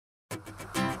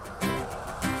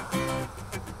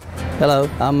Hello,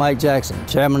 I'm Mike Jackson,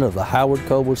 chairman of the Howard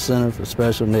Coble Center for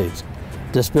Special Needs.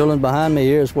 This building behind me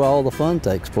here is where all the fun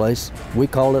takes place. We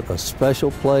call it a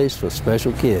special place for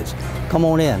special kids. Come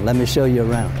on in, let me show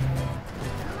you around.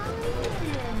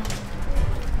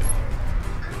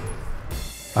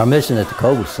 Our mission at the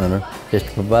Coble Center is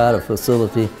to provide a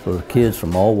facility for kids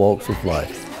from all walks of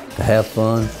life to have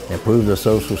fun, improve their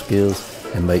social skills,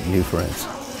 and make new friends.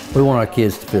 We want our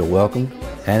kids to feel welcomed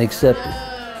and accepted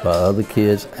by other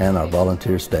kids and our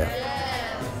volunteer staff.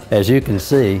 As you can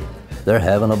see, they're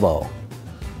having a ball.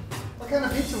 What kind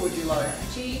of pizza would you like?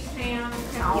 Cheese, ham,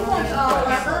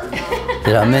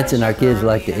 Did I mention our kids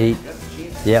like to eat?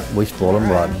 Yep, we spoil them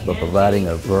rotten by providing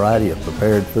a variety of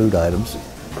prepared food items,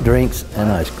 drinks,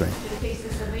 and ice cream.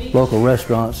 Local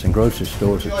restaurants and grocery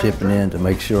stores are chipping in to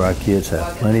make sure our kids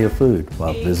have plenty of food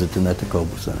while visiting at the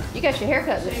Coble Center. You got your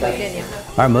haircut this week, didn't you?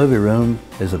 Our movie room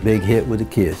is a big hit with the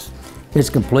kids. It's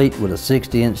complete with a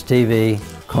 60-inch TV,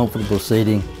 comfortable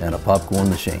seating, and a popcorn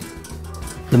machine.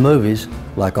 The movies,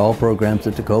 like all programs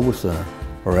at the Coble Center,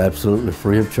 are absolutely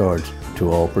free of charge to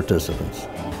all participants.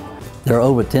 There are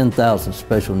over 10,000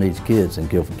 special needs kids in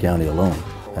Guilford County alone,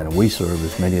 and we serve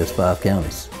as many as 5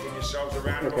 counties.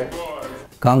 Okay.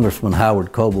 Congressman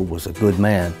Howard Coble was a good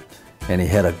man, and he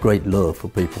had a great love for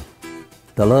people.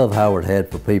 The love Howard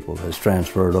had for people has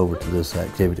transferred over to this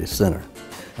activity center,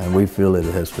 and we feel that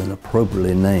it has been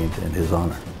appropriately named in his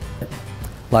honor.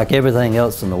 Like everything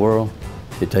else in the world,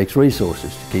 it takes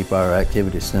resources to keep our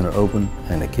activity center open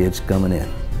and the kids coming in.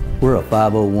 We're a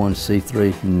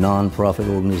 501c3 nonprofit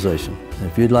organization.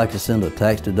 If you'd like to send a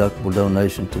tax-deductible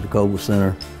donation to the Coble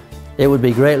Center, it would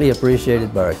be greatly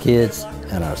appreciated by our kids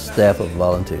and our staff of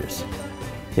volunteers.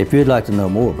 If you'd like to know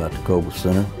more about the Coble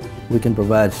Center, we can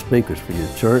provide speakers for your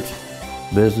church,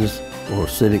 business, or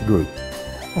civic group.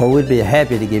 Or we'd be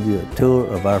happy to give you a tour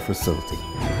of our facility.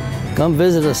 Come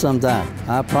visit us sometime.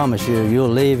 I promise you, you'll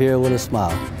leave here with a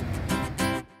smile.